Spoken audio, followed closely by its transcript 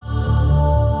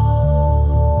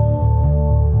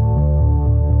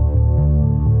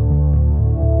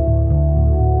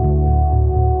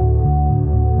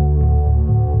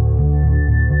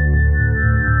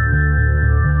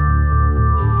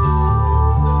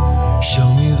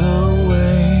Show me the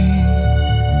way,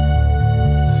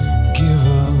 give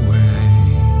away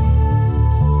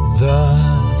the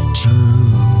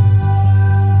truth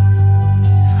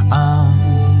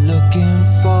I'm looking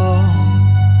for.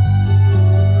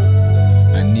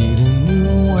 I need a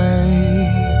new way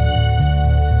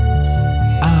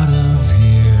out of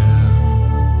here.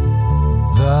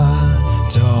 The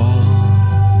door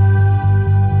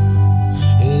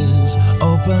is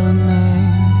opening.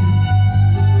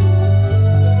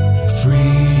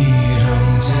 Freedom,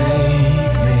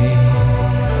 take me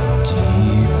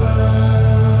deeper.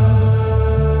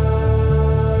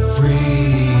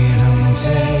 Freedom,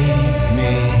 take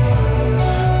me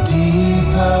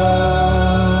deeper.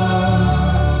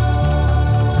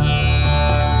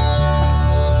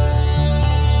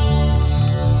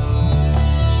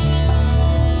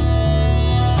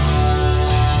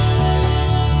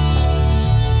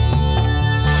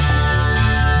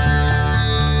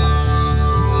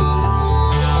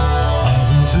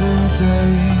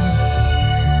 Days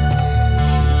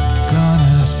gone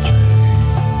astray,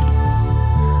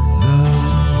 the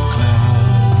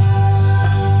clouds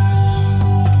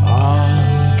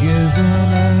are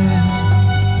giving in.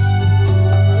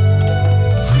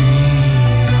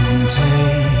 Freedom,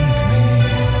 take me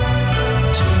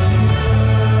deeper.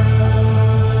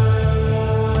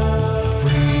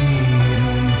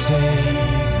 Freedom, take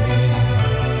me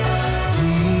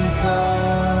deeper.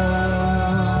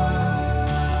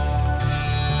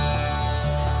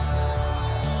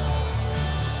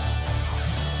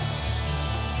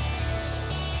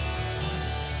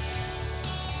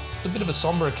 It's a bit of a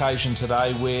somber occasion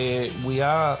today where we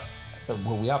are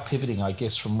pivoting, I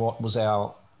guess, from what was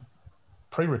our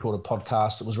pre-recorded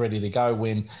podcast that was ready to go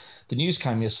when the news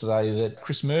came yesterday that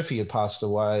Chris Murphy had passed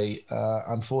away,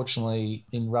 unfortunately,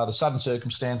 in rather sudden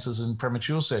circumstances and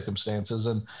premature circumstances.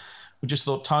 And we just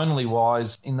thought, tonally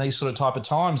wise, in these sort of type of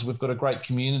times, we've got a great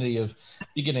community of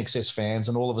big INXS fans,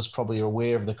 and all of us probably are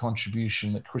aware of the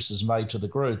contribution that Chris has made to the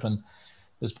group. And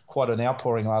there's quite an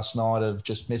outpouring last night of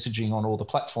just messaging on all the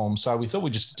platforms. So we thought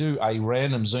we'd just do a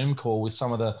random Zoom call with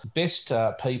some of the best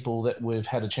people that we've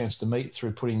had a chance to meet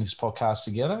through putting this podcast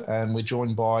together. And we're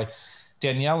joined by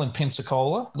Danielle in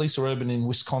Pensacola, Lisa Urban in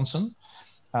Wisconsin,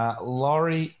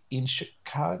 Laurie in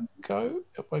Chicago.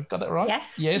 I've got that right?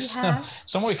 Yes.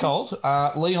 Somewhere cold.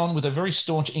 Leon with a very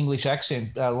staunch English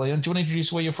accent. Leon, do you want to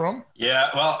introduce where you're from? Yeah,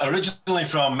 well, originally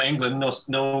from England,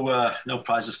 no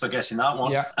prizes for guessing that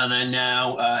one. Yeah. And then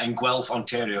now in Guelph,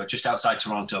 Ontario, just outside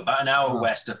Toronto, about an hour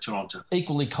west of Toronto.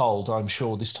 Equally cold, I'm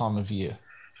sure, this time of year.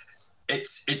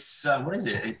 It's what is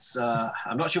it? It's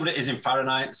I'm not sure what it is in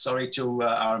Fahrenheit. Sorry to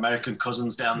our American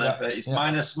cousins down there, but it's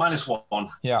minus one.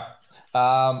 Yeah.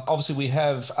 Obviously, we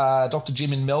have Dr.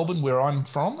 Jim in Melbourne, where I'm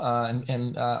from,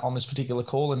 and on this particular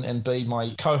call, and B,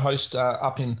 my co-host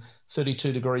up in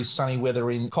 32 degrees sunny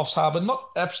weather in Coffs Harbour, not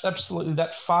absolutely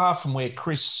that far from where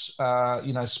Chris,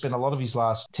 spent a lot of his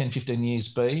last 10, 15 years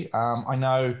be. I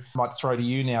know, I might throw to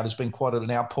you now, there's been quite an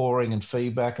outpouring and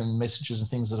feedback and messages and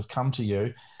things that have come to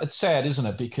you. It's sad, isn't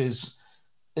it? Because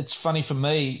it's funny for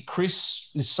me, Chris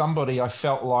is somebody I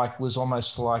felt like was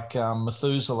almost like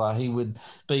Methuselah. He would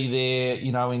be there,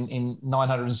 in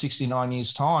 969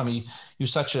 years' time. He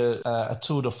was such a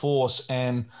tour de force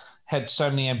and had so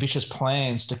many ambitious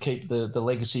plans to keep the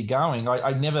legacy going.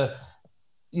 I never,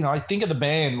 I think of the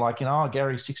band like,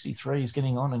 Gary's 63, he's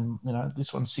getting on, and,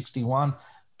 this one's 61.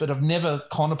 But I've never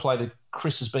contemplated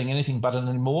Chris as being anything but an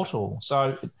immortal.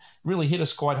 So it really hit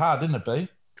us quite hard, didn't it, B?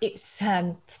 It's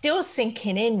still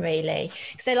sinking in, really.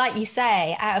 So like you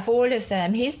say, out of all of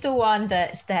them, he's the one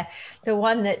that's the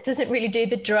one that doesn't really do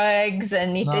the drugs,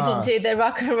 and he didn't do the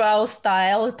rock and roll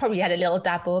style. Probably had a little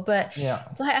dabble, but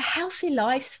like a healthy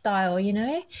lifestyle,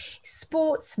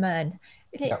 sportsman.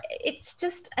 It's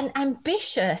just an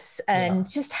ambitious and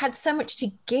just had so much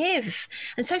to give,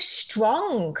 and so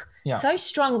strong. So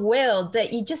strong-willed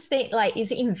that you just think, like,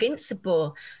 is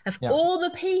invincible of all the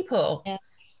people.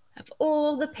 Of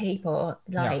all the people,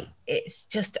 it's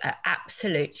just an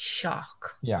absolute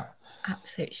shock. Yeah.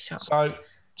 Absolute shock.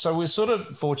 So we're sort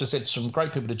of fortunate to get some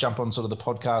great people to jump on sort of the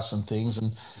podcast and things.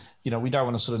 And, we don't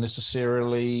want to sort of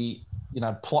necessarily,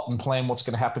 plot and plan what's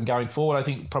going to happen going forward. I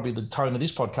think probably the tone of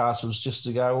this podcast was just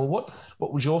to go, well,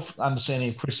 what was your understanding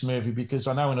of Chris Murphy? Because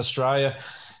I know in Australia,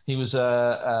 he was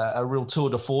a real tour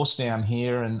de force down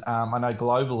here, and I know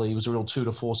globally he was a real tour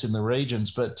de force in the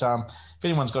regions. But if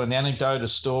anyone's got an anecdote, a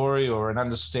story, or an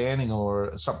understanding,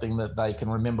 or something that they can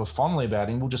remember fondly about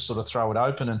him, we'll just sort of throw it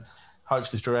open, and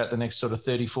hopefully throughout the next sort of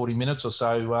 30, 40 minutes or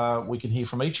so, we can hear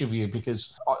from each of you,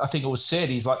 because I think it was said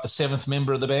he's like the seventh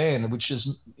member of the band, which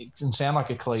it can sound like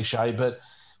a cliche, but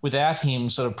without him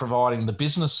sort of providing the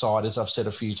business side, as I've said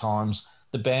a few times,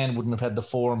 the band wouldn't have had the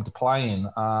forum to play in,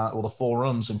 or the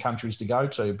forums and countries to go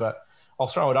to. But I'll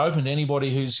throw it open to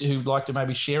anybody who'd like to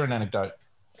maybe share an anecdote.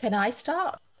 Can I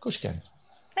start? Of course you can.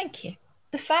 Thank you.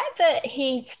 The fact that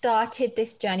he started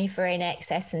this journey for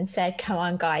INXS and said, come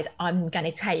on, guys, I'm going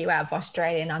to take you out of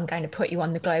Australia and I'm going to put you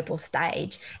on the global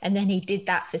stage. And then he did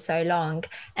that for so long.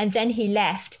 And then he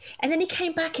left. And then he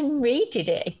came back and redid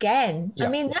it again. Yeah. I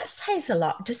mean, that says a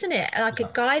lot, doesn't it? Like a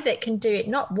guy that can do it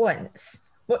not once,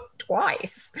 but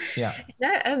twice. Yeah.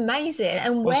 No, amazing.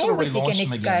 And where was he going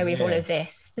to go with all of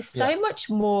this? There's so much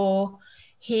more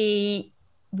he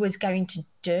was going to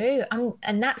do.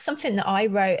 And that's something that I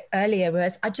wrote earlier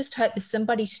was, I just hope there's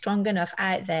somebody strong enough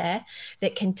out there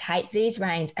that can take these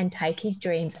reins and take his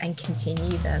dreams and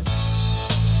continue them.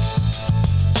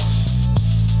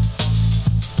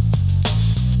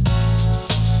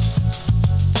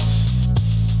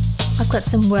 I've got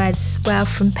some words as well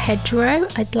from Pedro.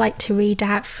 I'd like to read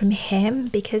out from him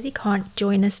because he can't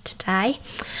join us today.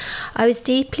 I was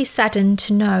deeply saddened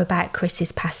to know about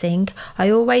Chris's passing.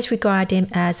 I always regard him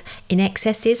as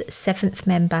INXS's 7th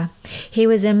member. He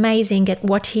was amazing at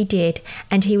what he did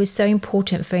and he was so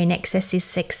important for INXS's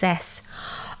success.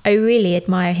 I really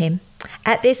admire him.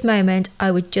 At this moment,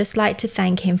 I would just like to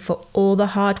thank him for all the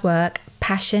hard work,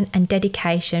 passion and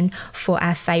dedication for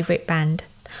our favourite band.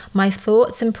 My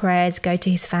thoughts and prayers go to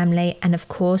his family and of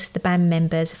course the band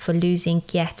members for losing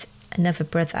yet another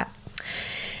brother.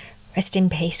 Rest in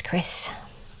peace, Chris.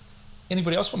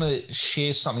 Anybody else want to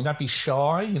share something? Don't be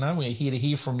shy, we're here to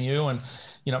hear from you, and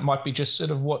it might be just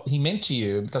sort of what he meant to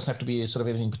you. It doesn't have to be sort of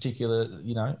anything particular,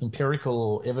 empirical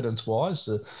or evidence-wise.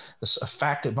 A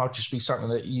fact, it might just be something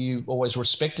that you always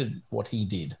respected what he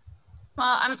did.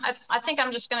 Well, I think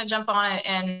I'm just going to jump on it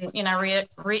and,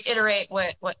 reiterate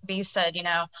what B said,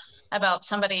 about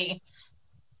somebody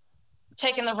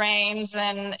taking the reins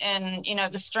and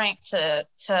the strength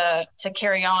to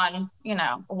carry on,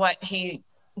 what he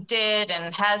did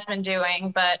and has been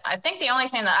doing. But I think the only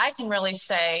thing that I can really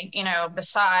say,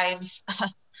 besides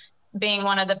being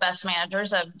one of the best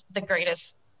managers of the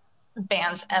greatest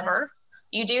bands ever,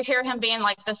 you do hear him being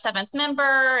like the 7th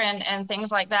member and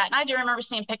things like that. And I do remember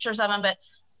seeing pictures of him, but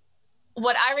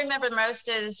what I remember most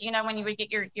is, when you would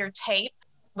get your tape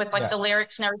with like the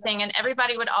lyrics and everything, and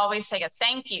everybody would always say a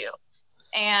thank you.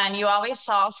 And you always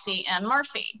saw C.M.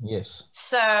 Murphy. Yes.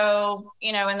 So,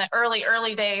 in the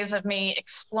early days of me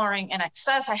exploring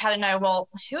INXS, I had to know, well,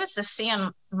 who is the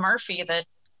C.M. Murphy that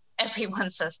everyone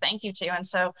says thank you to? And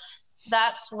so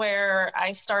that's where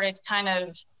I started kind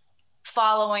of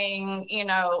following,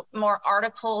 more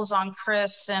articles on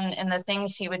Chris and the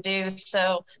things he would do.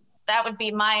 So that would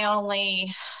be my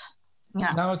only,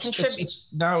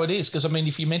 it is. Because,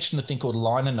 if you mention the thing called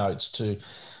liner notes to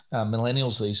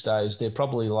millennials these days, they're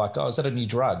probably like, oh, is that a new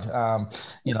drug? There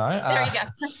you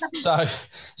go.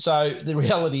 So the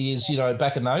reality is,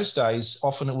 back in those days,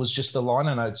 often it was just the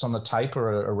liner notes on the tape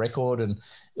or a record. And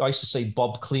I used to see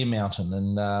Bob Clearmountain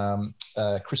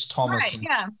and Chris Thomas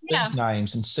these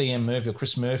names, and C.M. Murphy or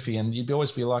Chris Murphy, and you'd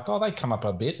always be like, oh, they come up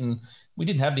a bit. And we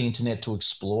didn't have the internet to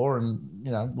explore, and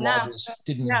libraries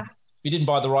didn't. If you didn't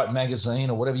buy the right magazine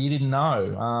or whatever, you didn't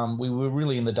know. We were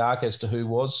really in the dark as to who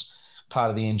was part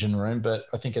of the engine room. But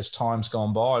I think as time's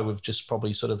gone by, we've just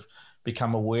probably sort of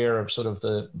become aware of sort of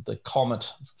the comet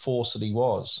force that he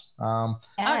was.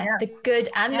 The good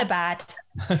and the bad.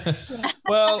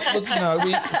 Well,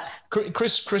 look,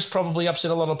 Chris probably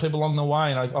upset a lot of people along the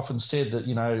way, and I've often said that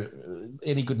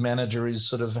any good manager is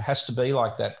sort of has to be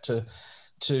like that to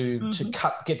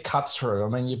get cut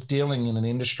through. You're dealing in an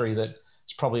industry that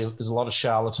there's a lot of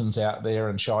charlatans out there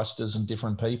and shysters and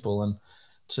different people, and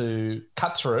to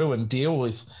cut through and deal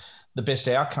with the best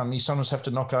outcome, you sometimes have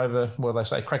to knock over, well, they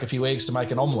say, crack a few eggs to make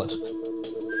an omelette.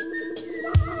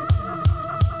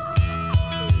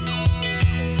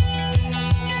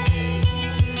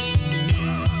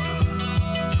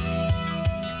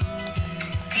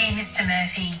 Dear Mr.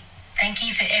 Murphy, thank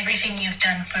you for everything you've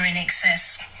done for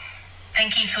INXS.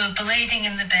 Thank you for believing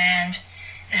in the band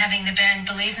and having the band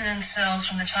believe in themselves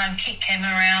from the time Kick came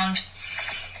around,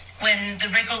 when the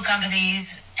record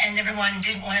companies and everyone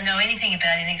didn't want to know anything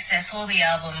about INXS or the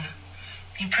album.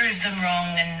 You proved them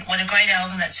wrong, and what a great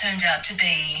album that turned out to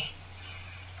be.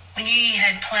 When you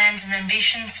had plans and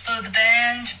ambitions for the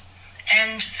band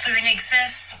and for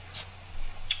INXS,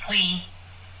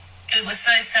 it was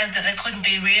so sad that they couldn't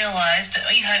be realised, but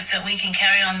we hope that we can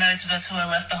carry on, those of us who are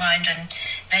left behind, and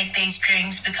make these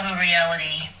dreams become a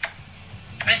reality.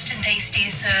 Rest in peace, dear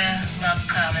sir. Love,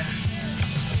 Carmen.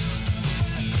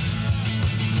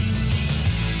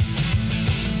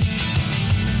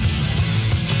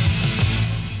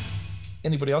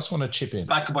 Anybody else want to chip in?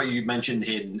 Back to what you mentioned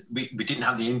here, we didn't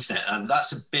have the internet, and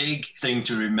that's a big thing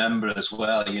to remember as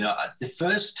well. You know, the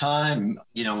first time,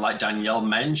 you know, like Danielle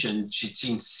mentioned, she'd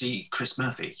seen Chris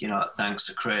Murphy, you know, thanks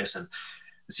to Chris, and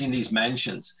seen these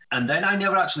mentions. And then I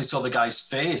never actually saw the guy's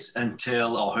face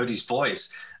or heard his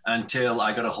voice until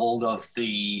I got a hold of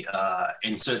the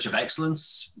In Search of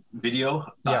Excellence video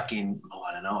back in,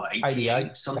 I don't know,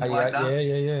 88, something like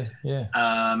that. Yeah.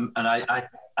 And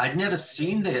I'd never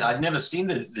seen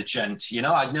the gent, you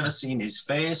know, I'd never seen his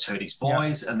face, heard his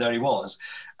voice, and there he was.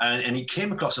 And he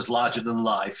came across as larger than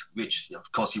life, which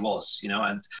of course he was, you know,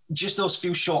 and just those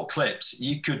few short clips,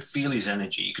 you could feel his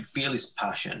energy, you could feel his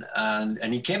passion.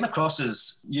 And he came across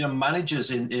as, you know,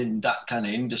 managers in that kind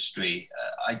of industry.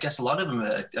 I guess a lot of them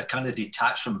are kind of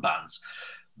detached from bands,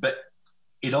 but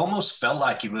it almost felt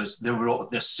like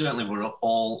they certainly were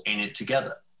all in it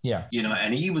together. Yeah. You know,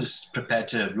 and he was prepared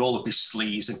to roll up his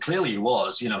sleeves, and clearly he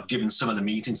was, you know, given some of the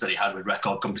meetings that he had with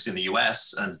record companies in the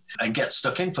US and get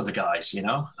stuck in for the guys, you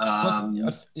know.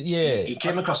 He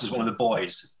came across as one of the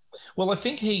boys. Well, I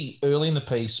think he, early in the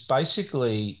piece,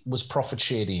 basically was profit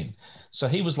shared in. So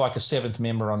he was like a seventh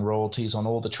member on royalties on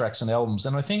all the tracks and albums.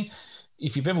 And I think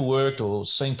if you've ever worked or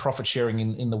seen profit sharing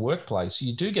in the workplace,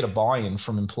 you do get a buy-in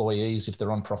from employees if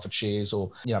they're on profit shares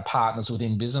or, you know, partners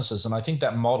within businesses. And I think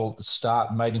that model at the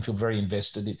start made him feel very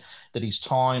invested, that his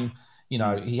time, you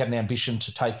know, he had an ambition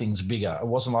to take things bigger. It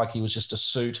wasn't like he was just a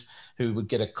suit who would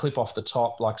get a clip off the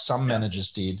top like some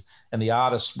managers did. And the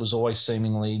artist was always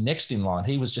seemingly next in line.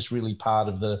 He was just really part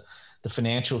of the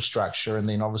financial structure, and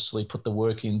then obviously put the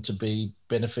work in to be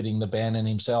benefiting the band and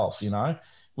himself, you know.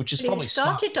 Which is probably he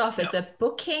started smart. off as a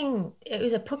booking. It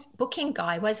was a booking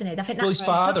guy, wasn't it? I think his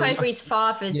father took over his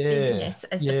father's business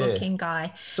as the booking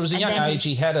guy. So, it was a young age.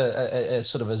 He had a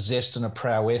sort of a zest and a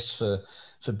prowess for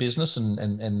business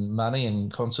and money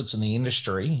and concerts in the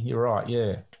industry. You're right,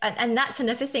 yeah. And that's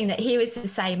another thing, that he was the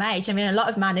same age. I mean, a lot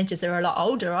of managers are a lot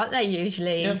older, aren't they,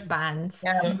 usually, of bands?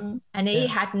 Yeah. And he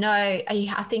had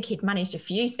I think he'd managed a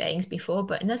few things before,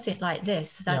 but nothing like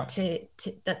this. That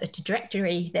the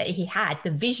trajectory that he had, the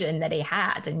vision that he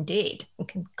had and did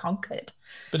and conquered.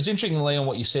 But it's interesting, Leon,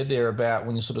 what you said there about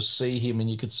when you sort of see him and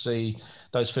you could see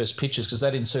those first pictures, because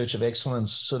that In Search of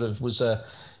Excellence sort of was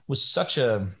such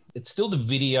a, it's still the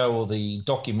video or the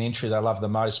documentary they love the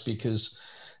most, because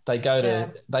they go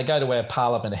to our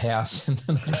Parliament House and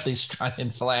then they have the Australian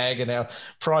flag and our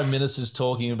Prime Minister's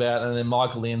talking about, and then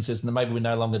Michael Ian says, no, maybe we're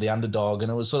no longer the underdog.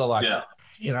 And it was sort of like,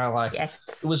 you know, like it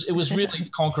was really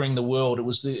conquering the world. It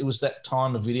was that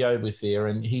time of video with there,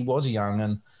 and he was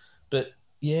young, but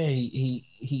yeah,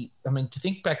 he I mean, to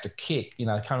think back to Kick, you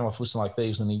know, coming off Listen Like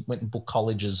Thieves, and he went and booked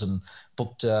colleges and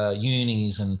booked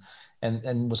unis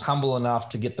and was humble enough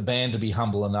to get the band to be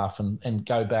humble enough and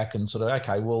go back and sort of,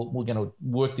 okay, well, we're going to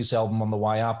work this album on the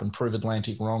way up and prove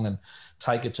Atlantic wrong and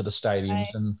take it to the stadiums.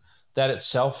 Right. And that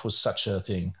itself was such a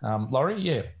thing. Laurie,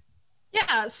 yeah.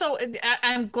 Yeah, so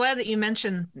I'm glad that you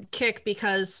mentioned Kick,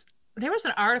 because there was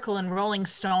an article in Rolling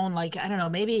Stone, like, I don't know,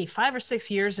 maybe 5 or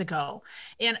 6 years ago.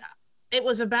 And it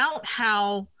was about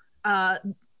how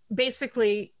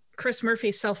basically Chris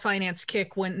Murphy self-financed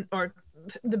Kick or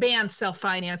the band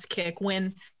self-financed Kick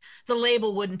when the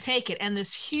label wouldn't take it, and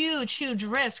this huge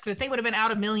risk that they would have been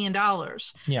out $1 million.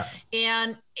 Yeah.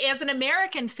 And as an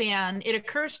American fan, it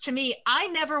occurs to me, I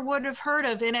never would have heard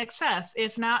of INXS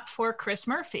if not for Chris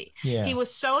Murphy. Yeah. He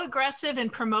was so aggressive in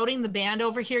promoting the band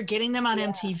over here, getting them on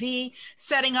MTV,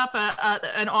 setting up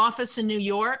an office in New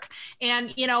York.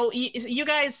 And, you know, you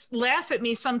guys laugh at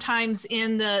me sometimes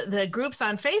in the groups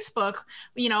on Facebook.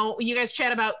 You know, you guys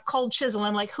chat about Cold Chisel.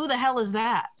 I'm like, who the hell is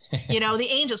that? You know, the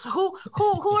Angels, who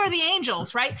are the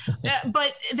Angels, right?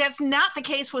 But that's not the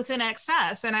case with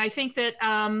INXS. And I think that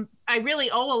I really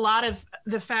owe a lot of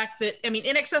the fact that, I mean,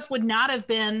 INXS would not have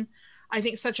been, I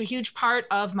think, such a huge part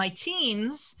of my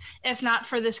teens if not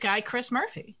for this guy, Chris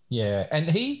Murphy. Yeah, and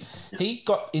he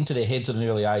got into their heads at an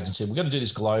early age and said, we're going to do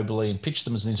this globally, and pitch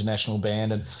them as an international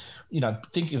band. And, you know,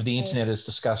 think of the internet as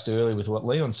discussed earlier with what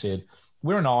Leon said.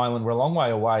 We're an island, we're a long way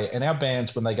away, and our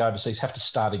bands, when they go overseas, have to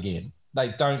start again.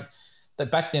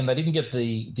 Back then they didn't get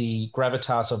the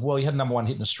gravitas of, well, you had a number one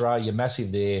hit in Australia, you're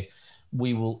massive there,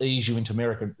 we will ease you into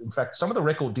America. In fact, some of the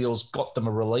record deals got them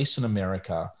a release in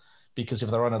America, because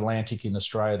if they're on Atlantic in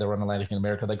Australia, they're on Atlantic in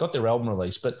America, they got their album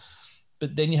release. But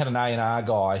then you had an A&R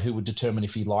guy who would determine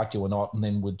if he liked you or not, and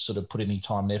then would sort of put any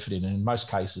time and effort in. And in most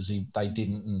cases, they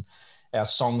didn't. And our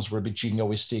songs were a bit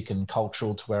jingoistic and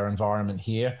cultural to our environment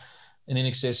here. And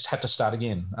INXS had to start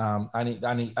again. Only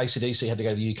AC/DC had to go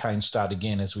to the UK and start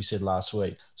again, as we said last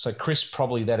week. So Chris,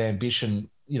 probably that ambition,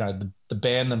 you know, the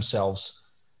band themselves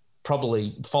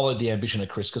probably followed the ambition of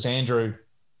Chris, because Andrew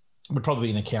would probably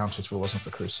be an accountant if it wasn't for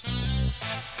Chris.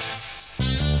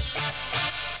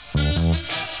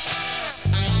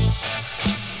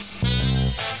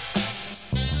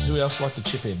 Who else like to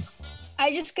chip in?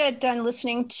 I just got done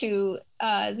listening to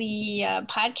the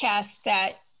podcast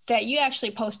that you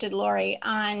actually posted, Lori,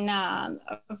 on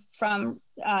from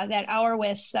that hour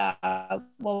with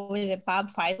what was it, Bob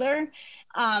Fiedler,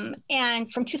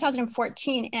 and from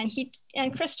 2014,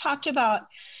 and Chris talked about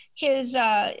his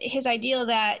ideal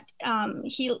that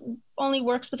he only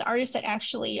works with artists that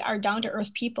actually are down to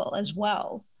earth people as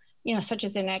well, you know, such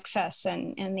as INXS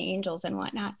and the Angels and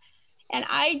whatnot. And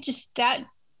I just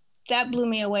that blew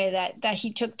me away that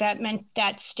he took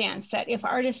that stance, that if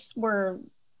artists were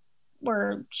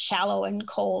shallow and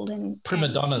cold and prima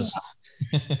donnas.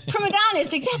 Prima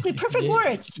donnas, exactly, perfect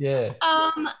words. Yeah.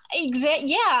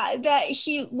 That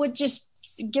he would just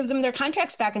give them their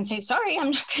contracts back and say, sorry, I'm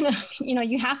not gonna, you know,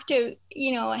 you have to,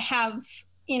 you know, have,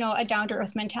 you know, a down to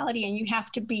earth mentality, and you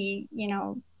have to be, you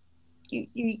know,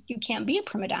 you can't be a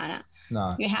prima donna.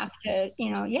 No. You have to, you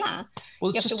know, yeah.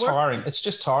 Well, it's just tiring. It's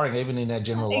just tiring, even in our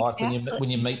general life, when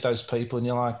you meet those people and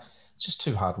you're like, it's just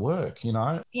too hard work, you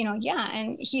know? You know, yeah.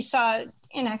 And he saw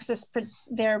INXS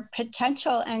their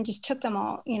potential and just took them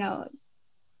all, you know,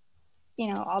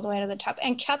 all the way to the top,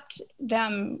 and kept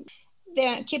them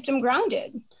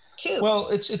grounded too. Well,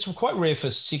 it's quite rare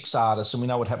for 6 artists, and we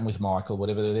know what happened with Michael,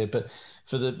 whatever they're there, but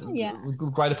for the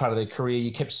greater part of their career,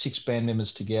 you kept 6 band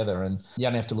members together, and you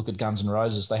only have to look at Guns N'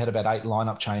 Roses. They had about 8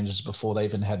 lineup changes before they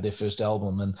even had their first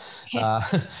album. And,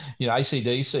 you know,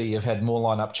 AC/DC have had more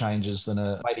lineup changes than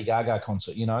a Lady Gaga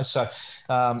concert, you know? So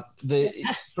from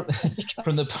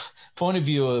the point of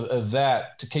view of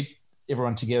that, to keep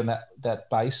everyone together on that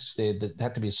basis there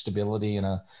had to be a stability and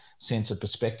a sense of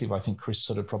perspective. I think Chris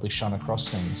sort of probably shone across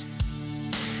things.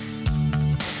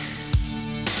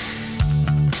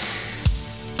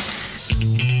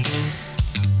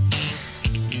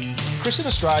 Chris in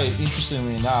Australia,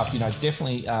 interestingly enough, you know,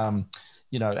 definitely,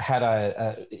 you know, had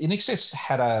INXS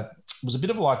was a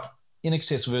bit of like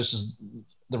INXS versus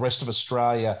the rest of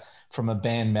Australia from a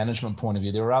band management point of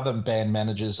view. There were other band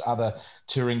managers, other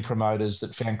touring promoters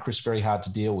that found Chris very hard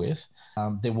to deal with.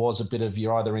 There was a bit of,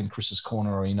 you're either in Chris's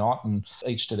corner or you're not, and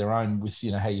each to their own with,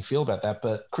 you know, how you feel about that.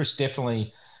 But Chris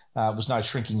definitely was no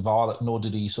shrinking violet, nor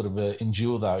did he sort of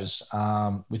endure those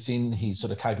within his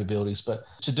sort of capabilities. But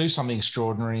to do something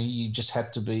extraordinary, you just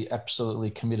had to be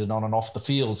absolutely committed on and off the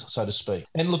field, so to speak.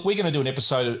 And look, we're going to do an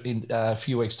episode in a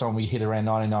few weeks' time. We hit around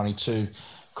 1992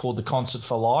 called The Concert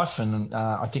for Life, and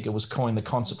I think it was coined The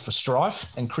Concert for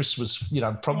Strife. And Chris was, you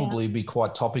know, probably be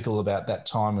quite topical about that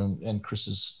time and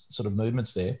Chris's sort of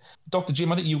movements there. Dr.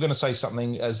 Jim, I think you were going to say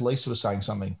something as Lisa was saying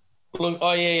something. Look,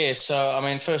 yeah. So, I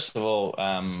mean, first of all,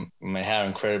 I mean, how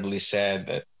incredibly sad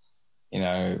that, you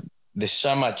know, there's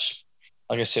so much,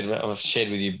 like I said, I've shared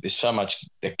with you, there's so much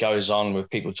that goes on with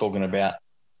people talking about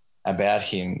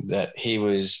him, that he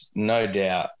was no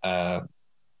doubt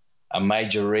a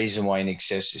major reason why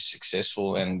INXS is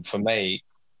successful. And for me,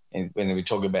 when we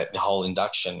talk about the whole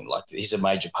induction, like, he's a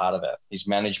major part of it. His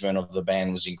management of the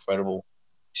band was incredible,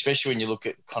 especially when you look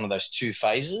at kind of those 2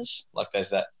 phases. Like, there's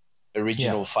that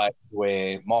original phase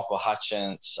where Michael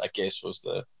Hutchence, I guess, was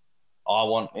I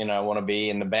want to be,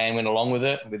 and the band went along with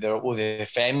it with all their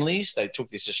families. They took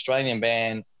this Australian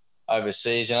band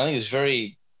overseas, and I think it was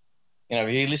very, you know,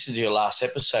 if you listen to your last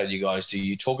episode, you guys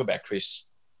you talk about Chris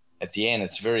at the end.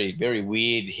 It's very, very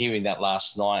weird hearing that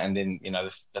last night, and then, you know,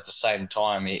 at the same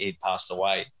time he'd passed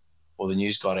away, or the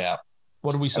news got out.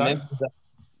 What did we say?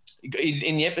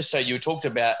 In the episode, you talked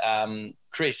about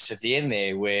Chris at the end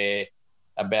there, where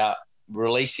about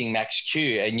releasing Max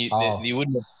Q, and you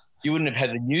wouldn't have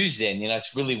had the news then. You know,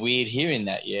 it's really weird hearing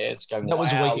that. Yeah, it's going. That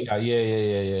was a week ago.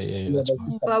 Yeah. That's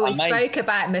right. Well, we spoke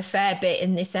about him a fair bit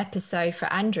in this episode for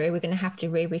Andrew. We're going to have to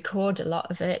re-record a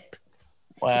lot of it.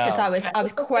 Wow. Because I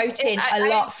was quoting a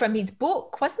lot from his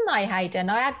book, wasn't I, Hayden?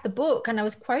 I had the book and I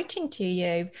was quoting to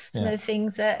you some of the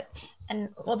things that, and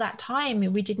all that time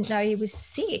we didn't know he was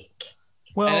sick.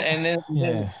 Well, and then you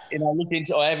know, I looked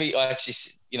into. I actually,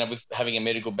 you know, with having a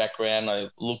medical background, I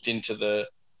looked into the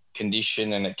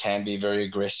condition, and it can be very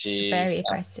aggressive. Very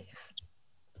aggressive.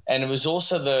 And it was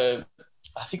also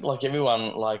I think, like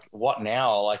everyone, like, what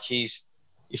now? Like,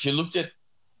 if you looked at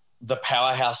the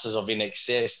powerhouses of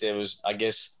INXS, there was, I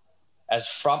guess, as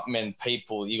frontmen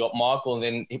people, you got Michael, and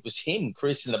then it was him,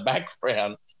 Chris, in the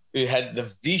background, who had the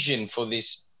vision for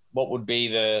this, what would be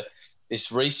the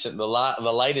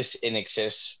latest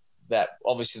INXS, that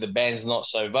obviously the band's not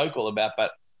so vocal about,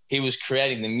 but he was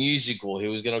creating the musical. He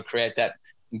was going to create that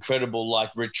incredible, like,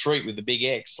 retreat with the Big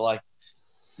X. Like,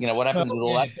 you know, what happened with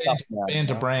all that stuff now? Band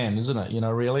to brand, isn't it? You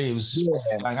know, really, it was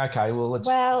going, okay, well, let's.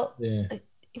 Well, that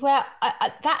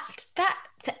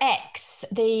X,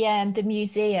 the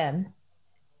museum,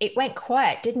 it went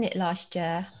quiet, didn't it, last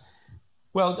year?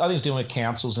 Well, I think it's dealing with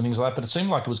councils and things like that, but it seemed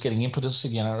like it was getting impetus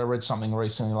again. I read something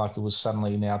recently like it was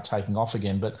suddenly now taking off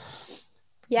again, but.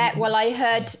 Yeah, well, I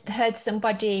heard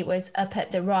somebody was up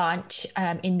at the ranch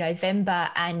in November,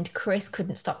 and Chris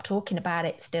couldn't stop talking about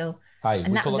it still. Hey,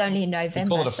 and that was only in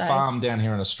November. We call it a farm down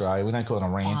here in Australia. We don't call it a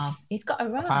ranch. He's got a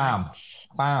ranch.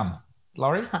 Farm.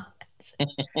 Laurie?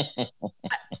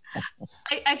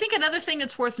 I think another thing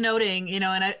that's worth noting, you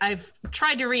know, and I've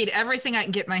tried to read everything I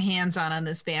can get my hands on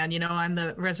this band, you know, I'm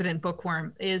the resident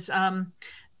bookworm, is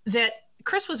that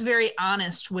Chris was very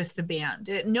honest with the band.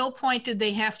 At no point did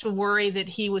they have to worry that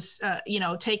he was,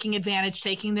 taking advantage,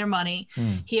 taking their money.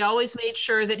 He always made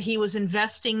sure that he was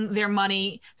investing their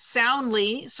money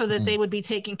soundly so that they would be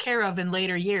taken care of in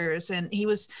later years. And he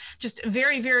was just a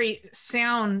very, very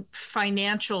sound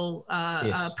financial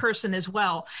person as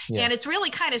well. Yeah. And it's really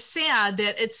kind of sad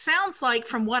that it sounds like,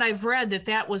 from what I've read,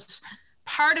 that was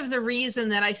part of the reason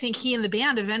that I think he and the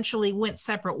band eventually went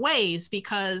separate ways,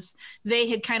 because they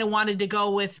had kind of wanted to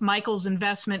go with Michael's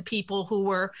investment people who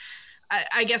were,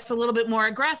 I guess, a little bit more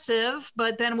aggressive,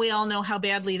 but then we all know how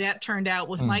badly that turned out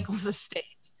with Michael's estate.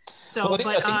 So, I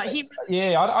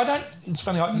don't, it's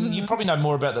funny, you probably know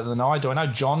more about that than I do. I know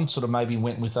John sort of maybe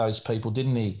went with those people,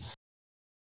 didn't he?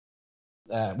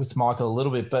 With Michael a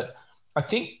little bit, but I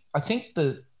think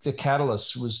the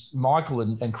catalyst was Michael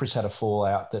and Chris had a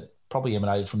fallout that probably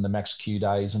emanated from the Max Q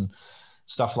days and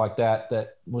stuff like that.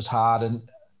 That was hard. And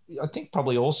I think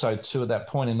probably also too, at that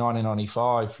point in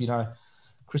 1995, you know,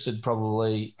 Chris had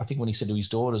probably, I think when he said to his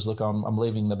daughters, look, I'm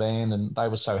leaving the band, and they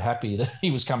were so happy that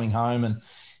he was coming home, and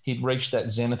he'd reached that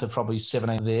zenith of probably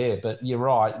 17 there. But you're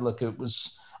right. Look,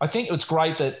 I think it's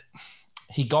great that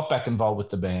he got back involved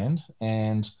with the band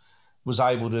and was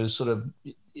able to sort of,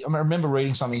 I remember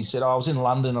reading something. He said, I was in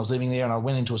London, I was living there, and I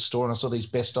went into a store and I saw these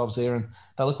best ofs there, and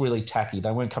they look really tacky. They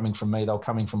weren't coming from me. They were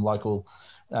coming from local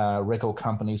record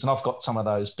companies. And I've got some of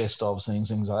those best ofs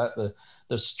things like that.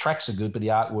 The tracks are good, but the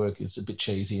artwork is a bit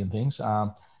cheesy and things.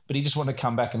 But he just wanted to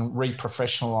come back and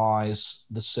re-professionalize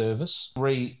the service,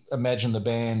 reimagine the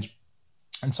band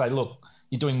and say, look,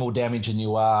 you're doing more damage than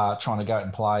you are trying to go out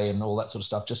and play and all that sort of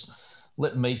stuff. Just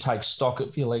let me take stock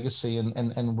of your legacy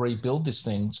and rebuild this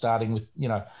thing, starting with, you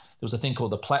know, there was a thing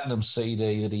called the Platinum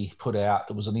CD that he put out.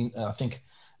 That was I think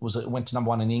it went to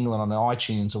 #1 in England on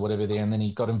iTunes or whatever there. And then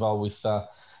he got involved with, the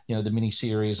mini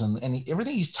series and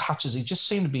everything he touches, he just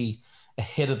seemed to be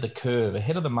ahead of the curve,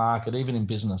 ahead of the market, even in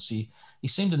business. He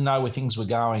seemed to know where things were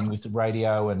going with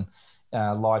radio and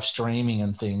live streaming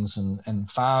and things and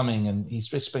farming. And he's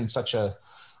just been such a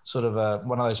sort of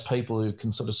one of those people who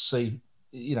can sort of see,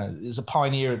 you know, is a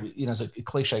pioneer, you know, it's a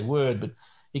cliche word, but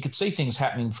he could see things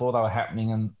happening before they were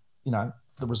happening, and, you know,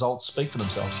 the results speak for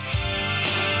themselves.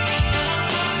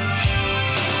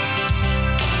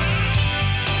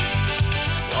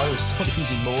 I always thought he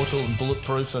was immortal and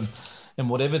bulletproof and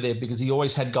whatever there, because he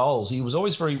always had goals. He was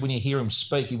always when you hear him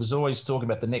speak, he was always talking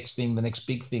about the next thing, the next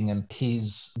big thing, and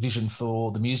his vision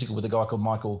for the musical with a guy called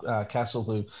Michael Castle,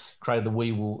 who created the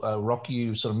We Will Rock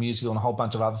You sort of musical and a whole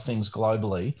bunch of other things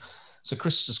globally. So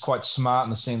Chris is quite smart in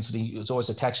the sense that he has always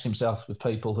attached himself with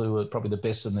people who are probably the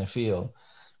best in their field.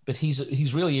 But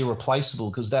he's really irreplaceable,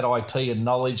 because that IP and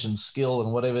knowledge and skill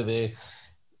and whatever there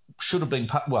could have been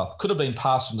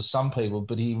passed on to some people,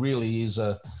 but he really is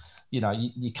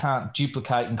you can't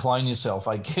duplicate and clone yourself.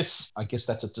 I guess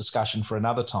that's a discussion for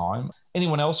another time.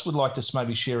 Anyone else would like to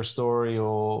maybe share a story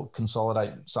or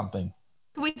consolidate something?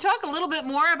 Can we talk a little bit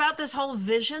more about this whole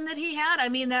vision that he had? I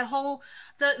mean, that whole,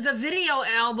 the video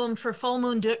album for Full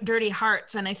Moon Dirty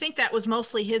Hearts, and I think that was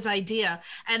mostly his idea.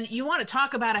 And you want to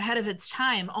talk about ahead of its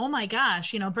time. Oh my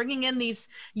gosh, you know, bringing in these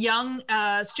young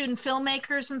student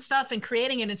filmmakers and stuff and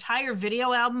creating an entire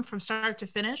video album from start to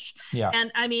finish. Yeah.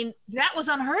 And I mean, that was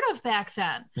unheard of back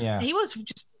then. Yeah. He was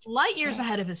just light years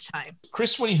ahead of his time.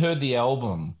 Chris, when he heard the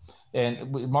album, and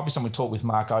it might be something we talk with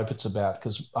Mark Opitz about,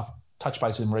 because I've touched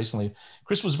base with him recently.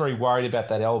 Chris was very worried about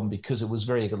that album because it was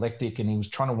very eclectic, and he was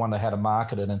trying to wonder how to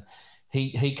market it. And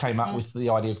he came up with the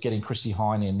idea of getting Chrissie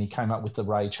Hynde in. He came up with the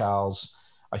Ray Charles.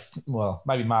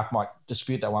 Maybe Mark might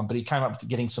dispute that one, but he came up with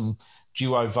getting some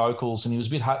duo vocals, and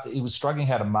he was struggling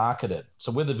how to market it.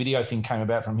 So where the video thing came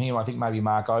about from him, I think maybe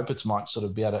Mark Opitz might sort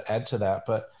of be able to add to that.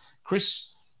 But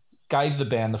Chris gave the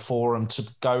band the forum to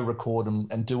go record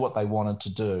and do what they wanted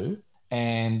to do,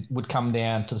 and would come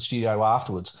down to the studio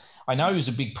afterwards. I know it was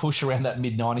a big push around that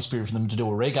mid-90s period for them to do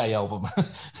a reggae album,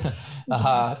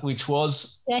 which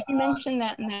was... Yeah, he mentioned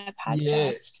that in that podcast.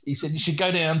 Yeah, he said you should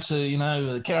go down to,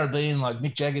 the Caribbean like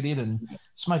Mick Jagger did and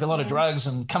smoke a lot of drugs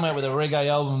and come out with a reggae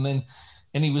album.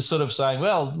 And he was sort of saying,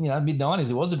 well,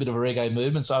 mid-90s, it was a bit of a reggae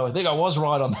movement. So I think I was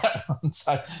right on that one.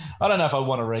 So I don't know if I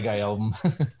want a reggae album.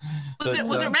 Was it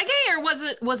reggae or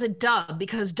was it dub?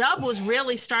 Because dub was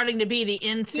really starting to be the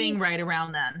in thing right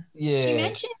around then. Yeah. He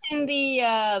mentioned in the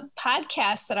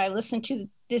podcast that I listened to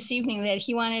this evening that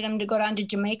he wanted him to go down to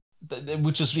Jamaica.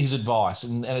 Which is his advice.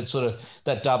 And it's sort of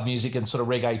that dub music and sort of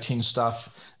reggae tin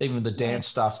stuff, even the dance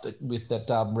stuff with that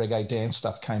dub reggae dance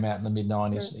stuff came out in the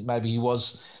mid-90s. Sure. Maybe he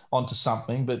was onto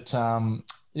something, but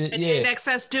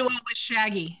Excess duo with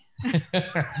Shaggy.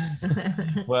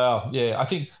 Well, yeah, I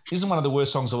think isn't one of the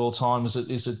worst songs of all time. Is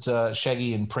it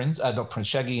Shaggy and Prince? Not Prince,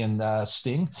 Shaggy and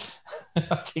Sting.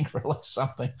 I think released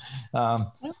something.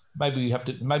 Maybe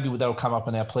that'll come up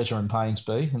in our pleasure and pains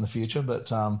in the future. But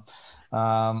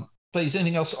please,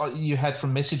 anything else you had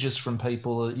from messages from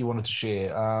people that you wanted to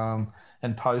share,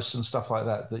 and posts and stuff like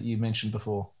that you mentioned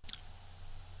before?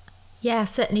 Yeah, I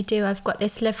certainly do. I've got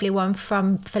this lovely one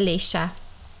from Felicia.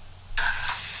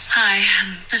 Hi,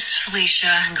 this is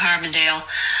Felicia in Carbondale.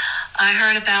 I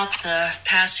heard about the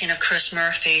passing of Chris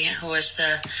Murphy, who was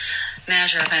the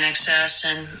manager of NXS,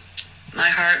 and my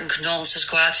heart and condolences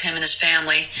go out to him and his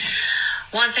family.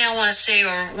 One thing I want to say,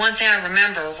 or one thing I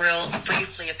remember real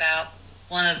briefly about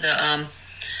one of the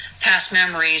past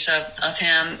memories of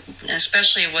him, and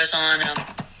especially was on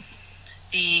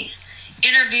the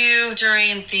interview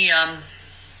during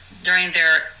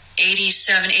their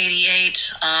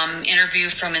 87-88 interview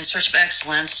from In Search of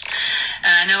Excellence.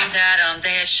 And I know that they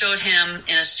had showed him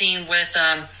in a scene with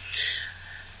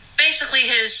basically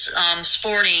his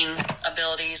sporting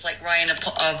abilities, like riding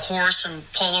a horse and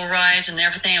polo rides and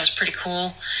everything. It was pretty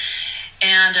cool.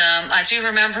 And I do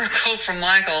remember a quote from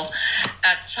Michael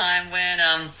at the time when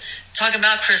talking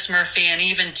about Chris Murphy, and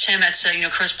even Tim had said,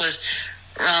 Chris was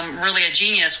really a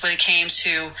genius when it came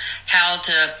to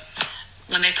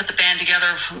when they put the band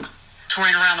together,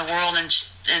 touring around the world, and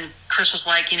Chris was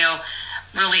like,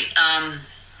 really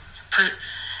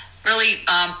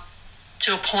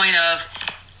to a point of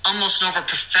almost an over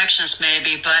perfectionist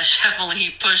maybe, but definitely he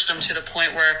pushed them to the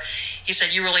point where he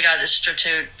said, you really got to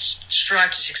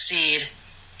strive to succeed.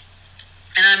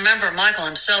 And I remember Michael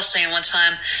himself saying one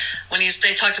time when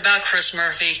they talked about Chris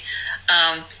Murphy,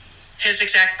 his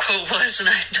exact quote was, and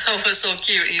I know it was so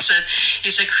cute. He said,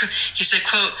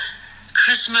 quote,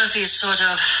 Chris Murphy is sort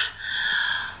of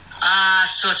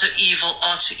evil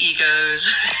alter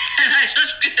egos. And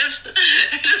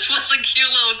it just was a cute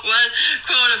little quote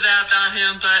about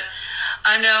him. But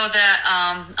I know that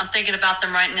I'm thinking about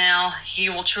them right now. He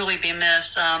will truly be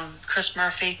missed, Chris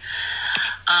Murphy.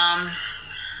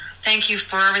 Thank you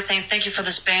for everything. Thank you for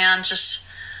this band.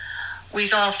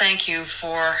 We all thank you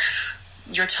for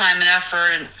your time and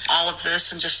effort and all of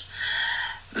this, and just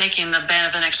making the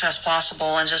Band of NXS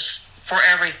possible, and just for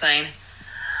everything.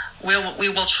 We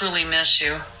will truly miss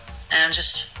you, and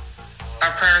just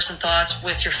our prayers and thoughts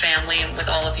with your family and with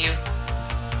all of you.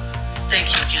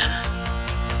 Thank you again.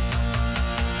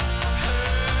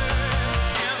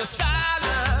 In the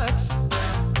silence,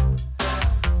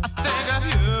 I think of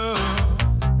you.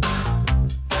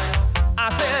 I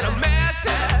sent a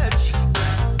message,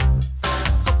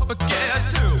 hope it gets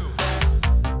through.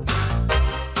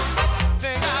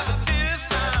 Think of the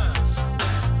distance,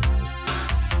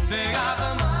 think of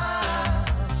the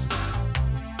miles.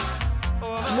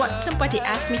 What somebody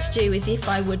asked me to do is if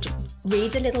I would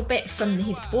read a little bit from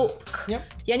his book. Yep.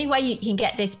 The only way you can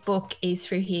get this book is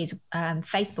through his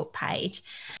Facebook page,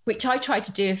 which I tried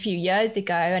to do a few years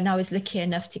ago, and I was lucky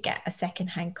enough to get a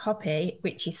secondhand copy,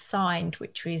 which is signed,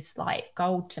 which was like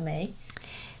gold to me.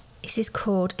 This is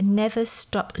called Never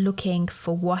Stop Looking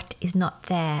for What Is Not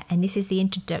There, and this is the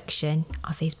introduction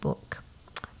of his book,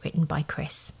 written by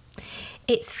Chris.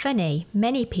 It's funny,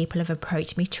 many people have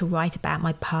approached me to write about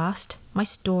my past, my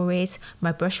stories,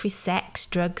 my brush with sex,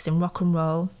 drugs and rock and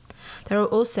roll. There are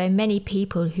also many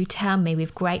people who tell me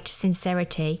with great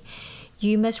sincerity,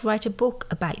 you must write a book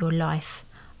about your life.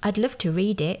 I'd love to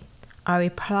read it. I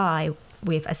reply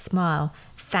with a smile,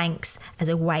 thanks, as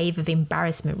a wave of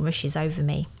embarrassment rushes over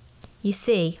me. You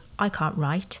see, I can't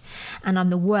write, and I'm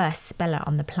the worst speller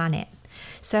on the planet.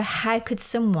 So how could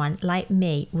someone like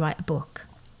me write a book?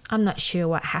 I'm not sure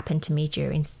what happened to me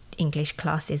during English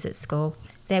classes at school.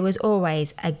 There was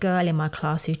always a girl in my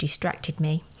class who distracted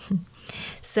me.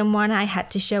 Someone I had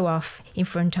to show off in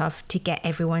front of to get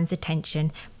everyone's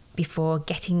attention before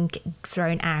getting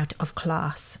thrown out of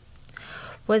class.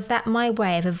 Was that my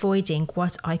way of avoiding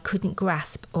what I couldn't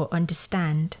grasp or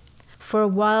understand? For a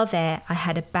while there, I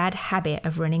had a bad habit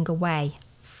of running away,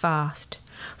 fast,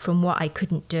 from what I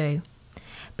couldn't do.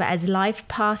 But as life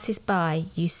passes by,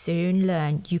 you soon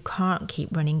learn you can't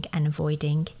keep running and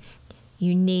avoiding.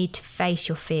 You need to face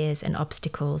your fears and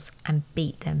obstacles and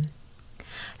beat them.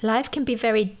 Life can be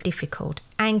very difficult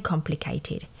and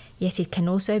complicated, yet it can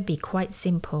also be quite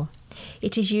simple.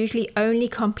 It is usually only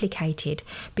complicated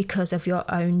because of your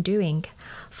own doing.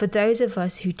 For those of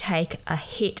us who take a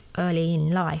hit early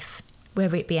in life,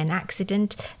 whether it be an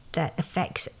accident that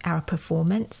affects our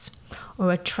performance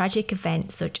or a tragic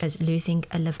event such as losing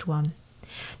a loved one,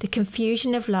 the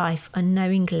confusion of life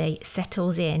unknowingly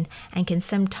settles in and can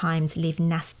sometimes leave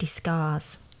nasty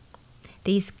scars.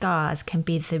 These scars can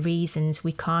be the reasons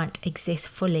we can't exist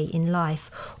fully in life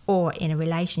or in a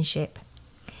relationship.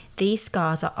 These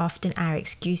scars are often our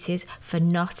excuses for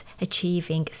not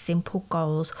achieving simple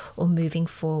goals or moving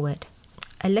forward.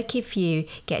 A lucky few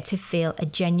get to feel a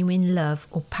genuine love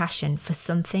or passion for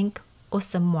something or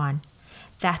someone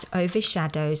that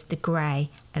overshadows the grey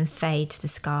and fades the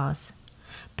scars.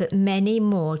 But many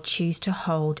more choose to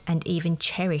hold and even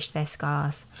cherish their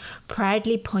scars,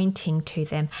 proudly pointing to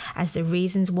them as the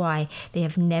reasons why they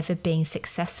have never been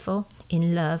successful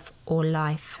in love or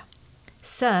life.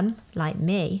 Some, like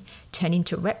me, turn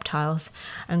into reptiles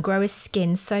and grow a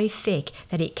skin so thick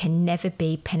that it can never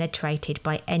be penetrated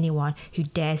by anyone who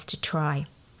dares to try.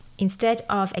 Instead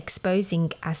of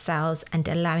exposing ourselves and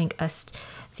allowing us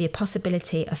the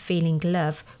possibility of feeling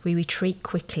love, we retreat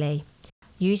quickly,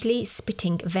 usually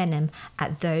spitting venom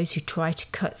at those who try to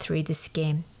cut through the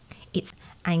skin.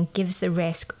 And gives the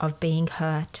risk of being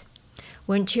hurt.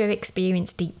 Once you have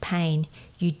experienced deep pain,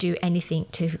 you do anything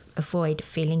to avoid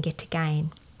feeling it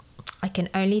again. I can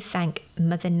only thank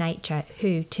Mother Nature,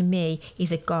 who to me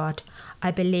is a god.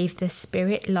 I believe the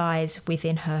spirit lies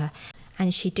within her,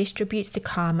 and she distributes the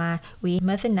karma.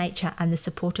 Mother Nature and the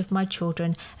support of my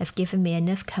children have given me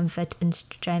enough comfort and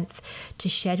strength to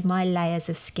shed my layers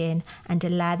of skin and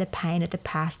allow the pain of the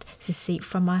past to seep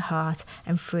from my heart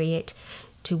and free it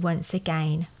to once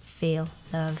again feel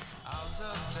love.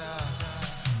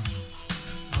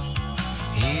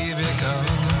 He becomes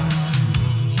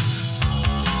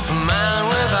a man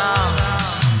without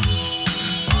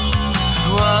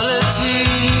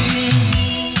qualities.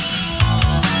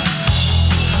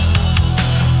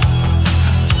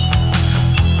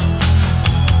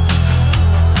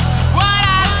 What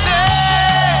I say,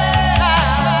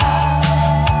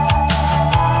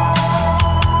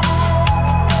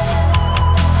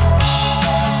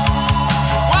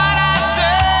 what I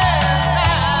say.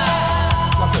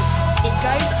 It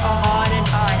goes on, and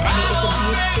it is a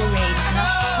beautiful read, and I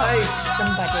hope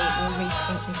somebody will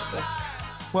reprint this book.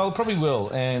 Well, it probably will.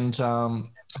 And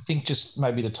I think just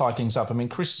maybe to tie things up, I mean,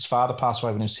 Chris's father passed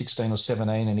away when he was 16 or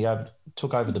 17 and he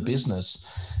took over the business.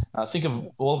 Think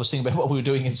of all of us thinking about what we were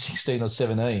doing in 16 or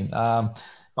 17.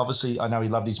 Obviously, I know he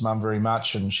loved his mum very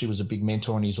much and she was a big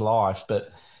mentor in his life,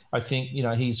 but I think,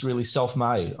 he's really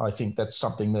self-made. I think that's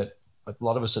something that a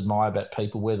lot of us admire about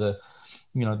people, whether,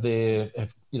 when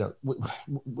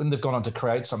they've gone on to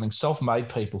create something. Self-made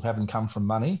people haven't come from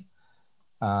money,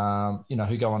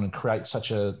 who go on and create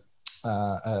such a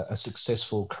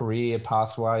successful career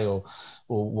pathway or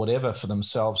whatever for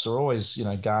themselves are always,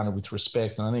 garnered with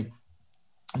respect. And I think,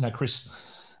 Chris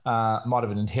might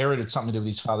have inherited something to do with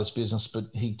his father's business, but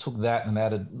he took that and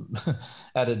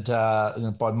added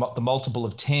by the multiple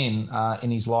of 10 in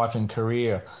his life and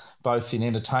career, both in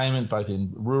entertainment, both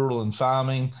in rural and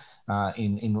farming,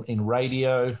 in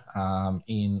radio,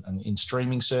 in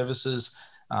streaming services.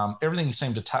 Everything he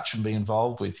seemed to touch and be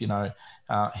involved with,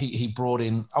 he brought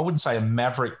in, I wouldn't say a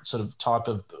maverick sort of type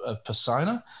of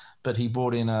persona, but he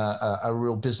brought in a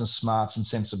real business smarts and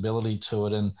sensibility to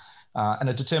it and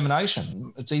a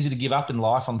determination. It's easy to give up in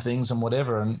life on things and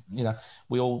whatever. And,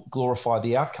 we all glorify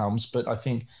the outcomes, but I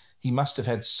think he must have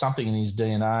had something in his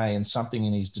DNA and something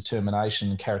in his determination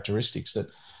and characteristics that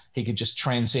he could just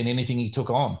transcend anything he took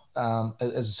on.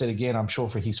 As I said, again, I'm sure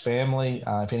for his family,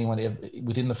 if anyone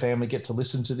within the family get to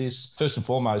listen to this, first and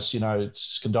foremost,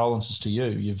 it's condolences to you.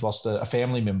 You've lost a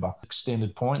family member,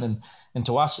 extended point. And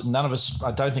to us, none of us,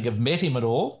 I don't think, have met him at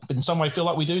all, but in some way feel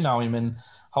like we do know him and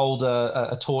hold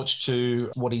a torch to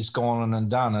what he's gone on and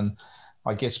done. And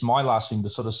I guess my last thing to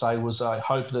sort of say was I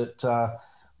hope that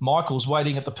Michael's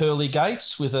waiting at the pearly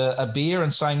gates with a beer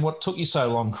and saying, "What took you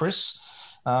so long, Chris?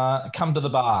 Come to the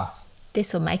bar."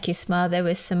 This will make you smile. There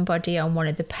was somebody on one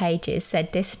of the pages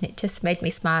said this and it just made me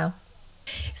smile.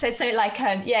 So like,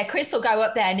 Chris will go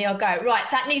up there and he'll go, right,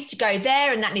 that needs to go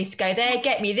there and that needs to go there.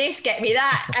 Get me this, get me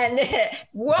that. And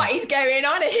what is going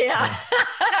on here?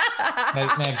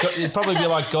 Now, you'd probably be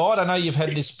like, God, I know you've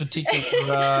had this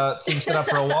particular thing set up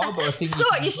for a while, but I think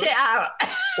sort your shit out.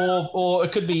 Or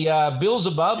it could be bills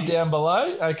above, down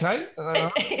below. Okay.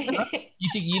 You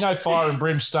think you know fire and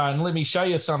brimstone. Let me show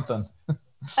you something.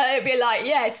 I'd be like,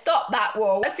 yeah, stop that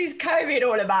war. What's this COVID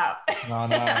all about?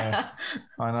 I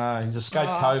know. He's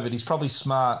escaped COVID. He's probably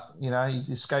smart, you know,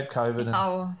 he escaped COVID.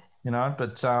 And, you know,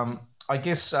 but I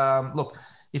guess, look,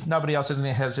 if nobody else has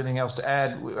anything else to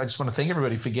add, I just want to thank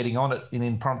everybody for getting on it in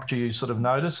impromptu sort of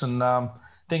notice. And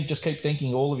just keep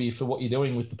thanking all of you for what you're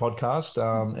doing with the podcast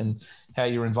and how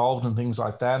you're involved and things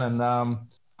like that. And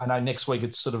I know next week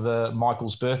it's sort of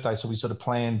Michael's birthday, so we sort of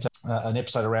planned an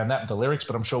episode around that with the lyrics,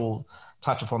 but I'm sure we'll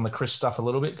touch upon the Chris stuff a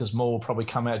little bit because more will probably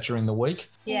come out during the week.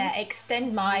 Yeah,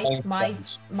 extend my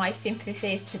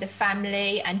sympathies to the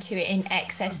family and to In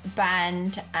Excess the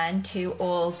band and to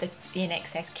all the In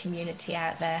Excess community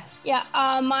out there. Yeah,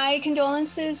 my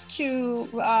condolences to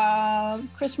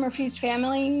Chris Murphy's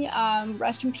family.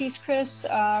 Rest in peace, Chris.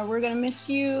 We're going to miss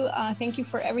you. Thank you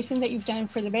for everything that you've done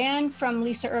for the band. From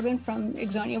Lisa Urban from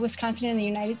Ixonia, Wisconsin in the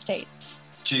United States.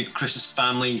 To Chris's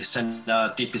family, send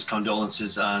our deepest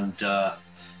condolences, and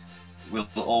we'll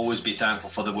always be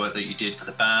thankful for the work that you did for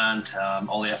the band,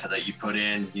 all the effort that you put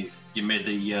in. You made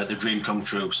the dream come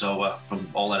true. So from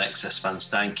all In Excess fans,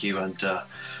 thank you, and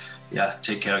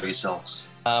take care of yourselves.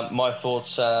 My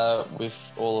thoughts are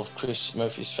with all of Chris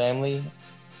Murphy's family,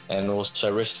 and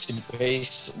also rest in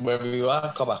peace wherever you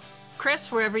are, Copper.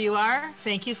 Chris, wherever you are,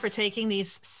 thank you for taking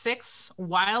these 6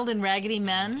 wild and raggedy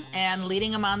men and leading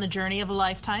them on the journey of a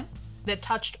lifetime that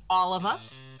touched all of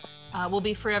us. We'll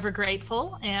be forever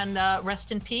grateful, and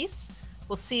rest in peace.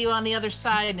 We'll see you on the other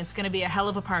side, and it's going to be a hell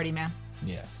of a party, man.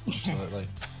 Yeah, absolutely.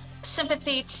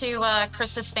 Sympathy to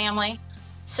Chris's family,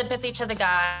 sympathy to the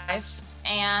guys,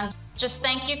 and just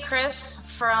thank you, Chris,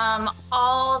 from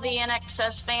all the In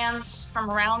Excess fans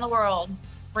from around the world.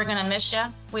 We're going to miss you.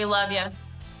 We love you.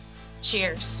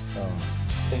 Cheers.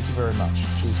 Thank you very much.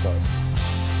 Cheers, guys.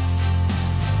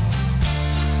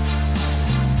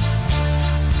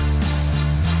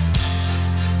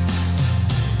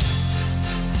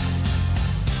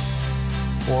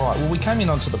 All right. Well, we came in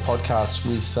onto the podcast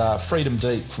with Freedom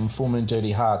Deep from Full Moon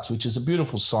Dirty Hearts, which is a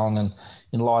beautiful song. And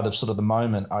in light of sort of the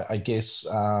moment, I guess,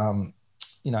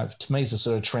 you know, to me, it's a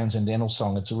sort of transcendental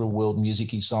song. It's a real world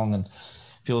music-y song, and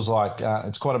feels like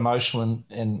it's quite emotional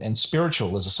and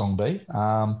spiritual as a song be.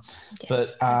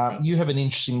 But you have an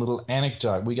interesting little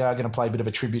anecdote. We are going to play a bit of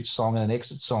a tribute song and an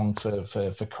exit song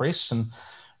for Chris. And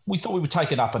we thought we would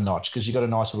take it up a notch because you got a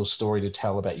nice little story to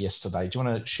tell about yesterday. Do you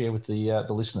want to share with the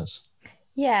listeners?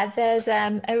 Yeah, there's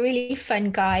a really fun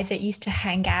guy that used to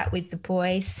hang out with the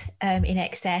boys In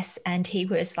Excess, and he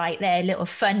was like their little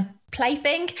fun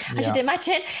plaything, I should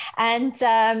imagine. And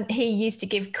he used to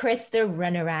give Chris the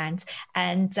runaround.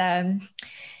 And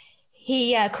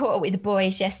he caught up with the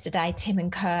boys yesterday, Tim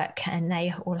and Kirk, and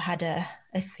they all had a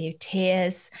few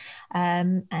tears.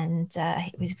 And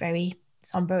it was very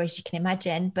somber, as you can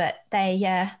imagine. But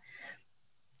they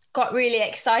got really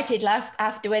excited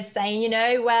afterwards, saying, you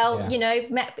know,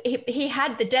 he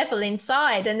had the devil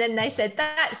inside, and then they said,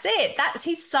 that's it, that's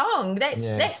his song,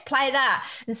 let's play that.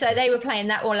 And so they were playing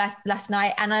that all last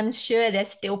night, and I'm sure they're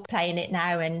still playing it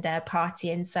now and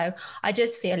partying. So I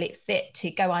just feel it fit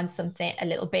to go on something a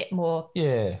little bit more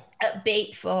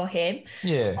upbeat for him.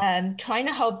 Trying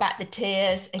to hold back the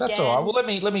tears again. That's all right. Well,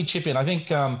 let me chip in. I think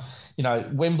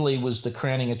Wembley was the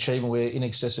crowning achievement where In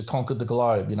Excess had conquered the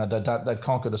globe. You know, they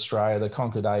conquered Australia, they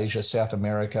conquered Asia, South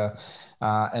America,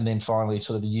 and then finally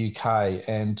sort of the UK.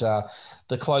 And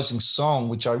the closing song,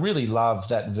 which I really love,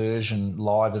 that version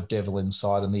live of Devil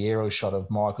Inside, and the aerial shot of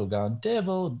Michael going,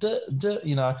 Devil,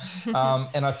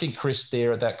 and I think Chris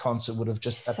there at that concert would have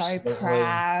just so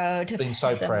proud. Been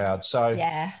so proud. So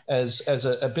as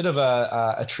a bit of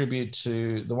a tribute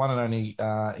to the one and only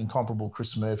incomparable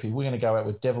Chris Murphy, we're going to go out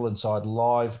with Devil Inside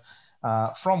live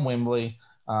from Wembley.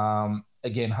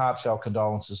 Again, heartfelt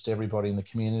condolences to everybody in the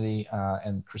community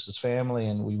and Chris's family,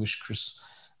 and we wish Chris,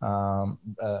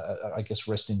 I guess,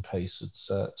 rest in peace. It's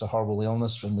a horrible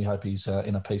illness, and we hope he's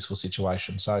in a peaceful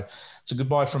situation. So it's a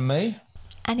goodbye from me.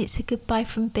 And it's a goodbye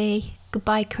from B.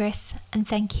 Goodbye, Chris, and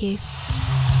thank you.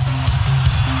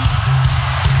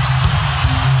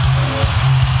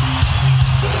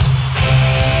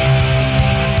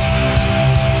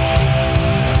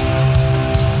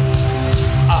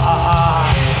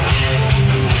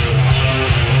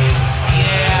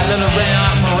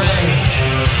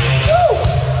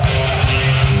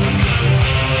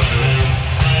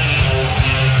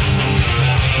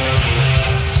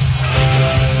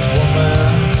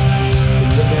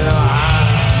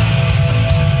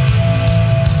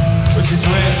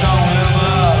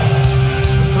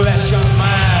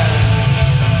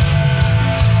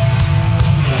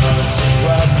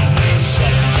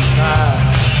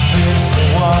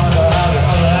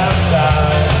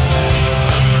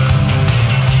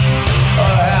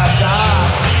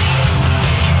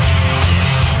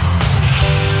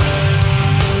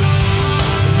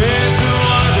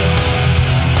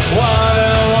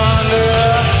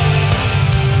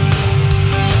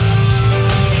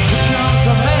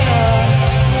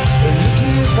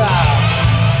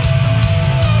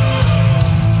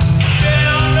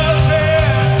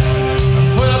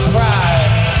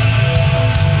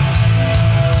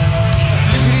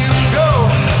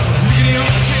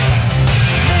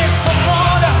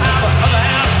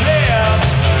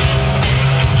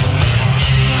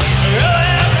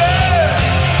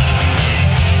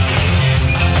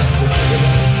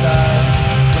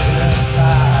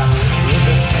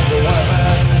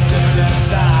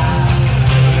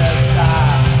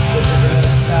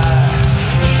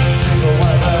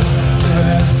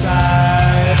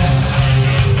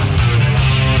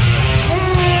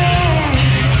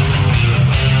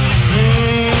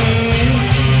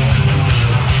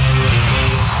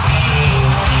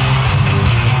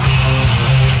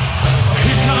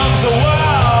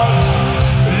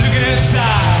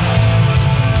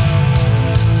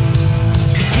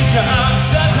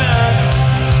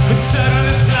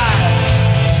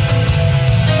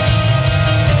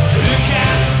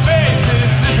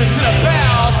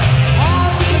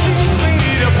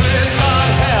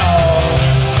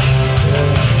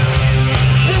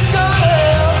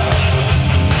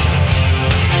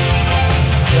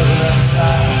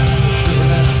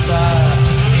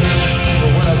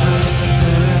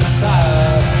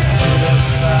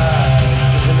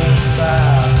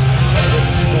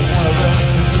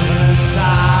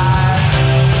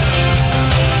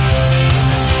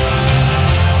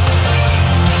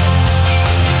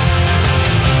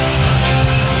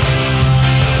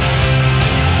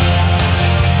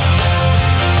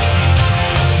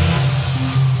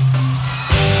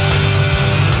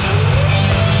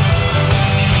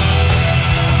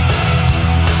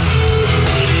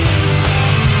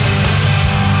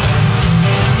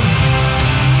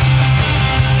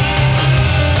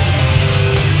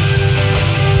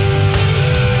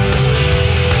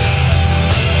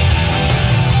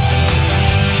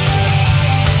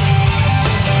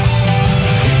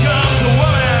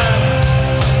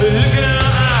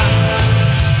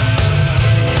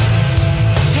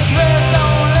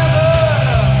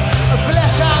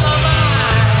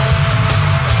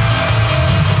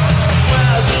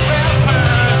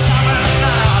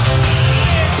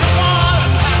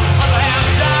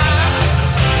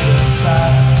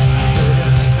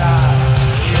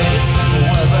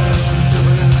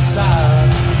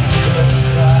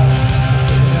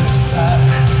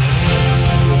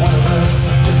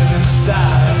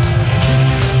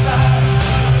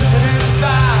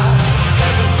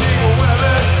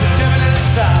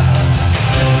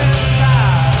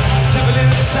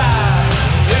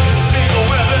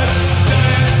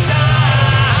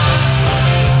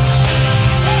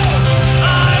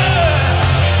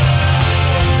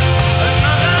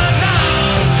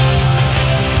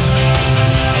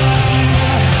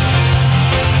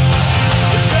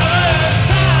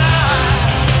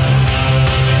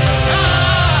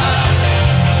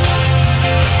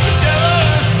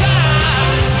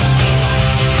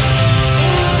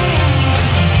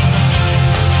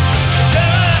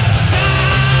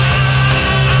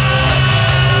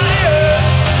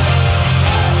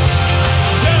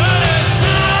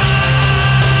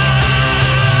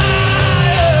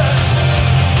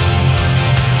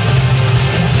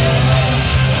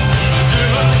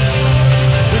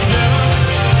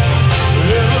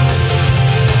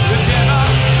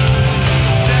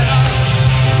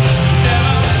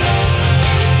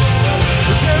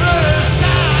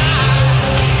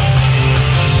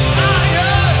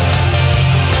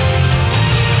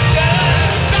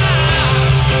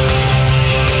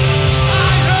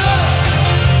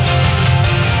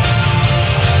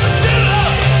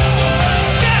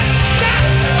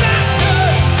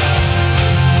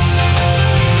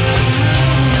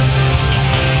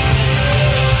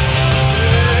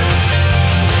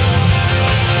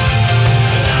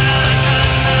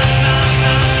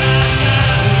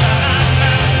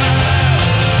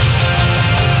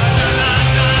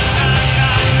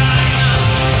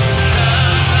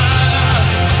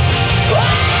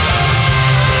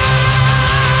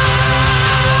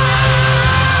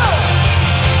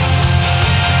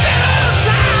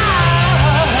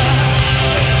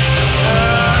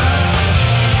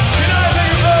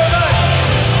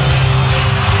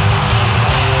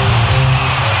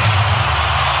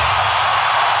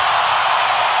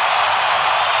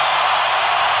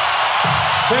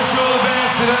 Thanks to all the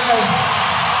bands today.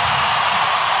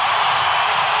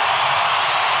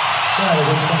 Yeah, a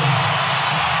good time.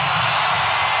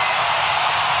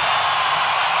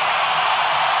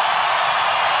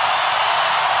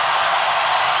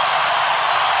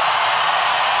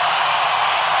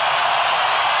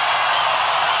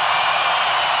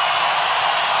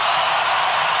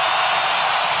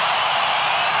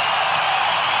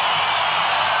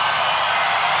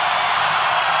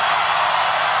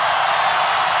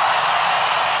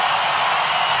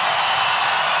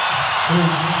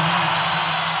 Please.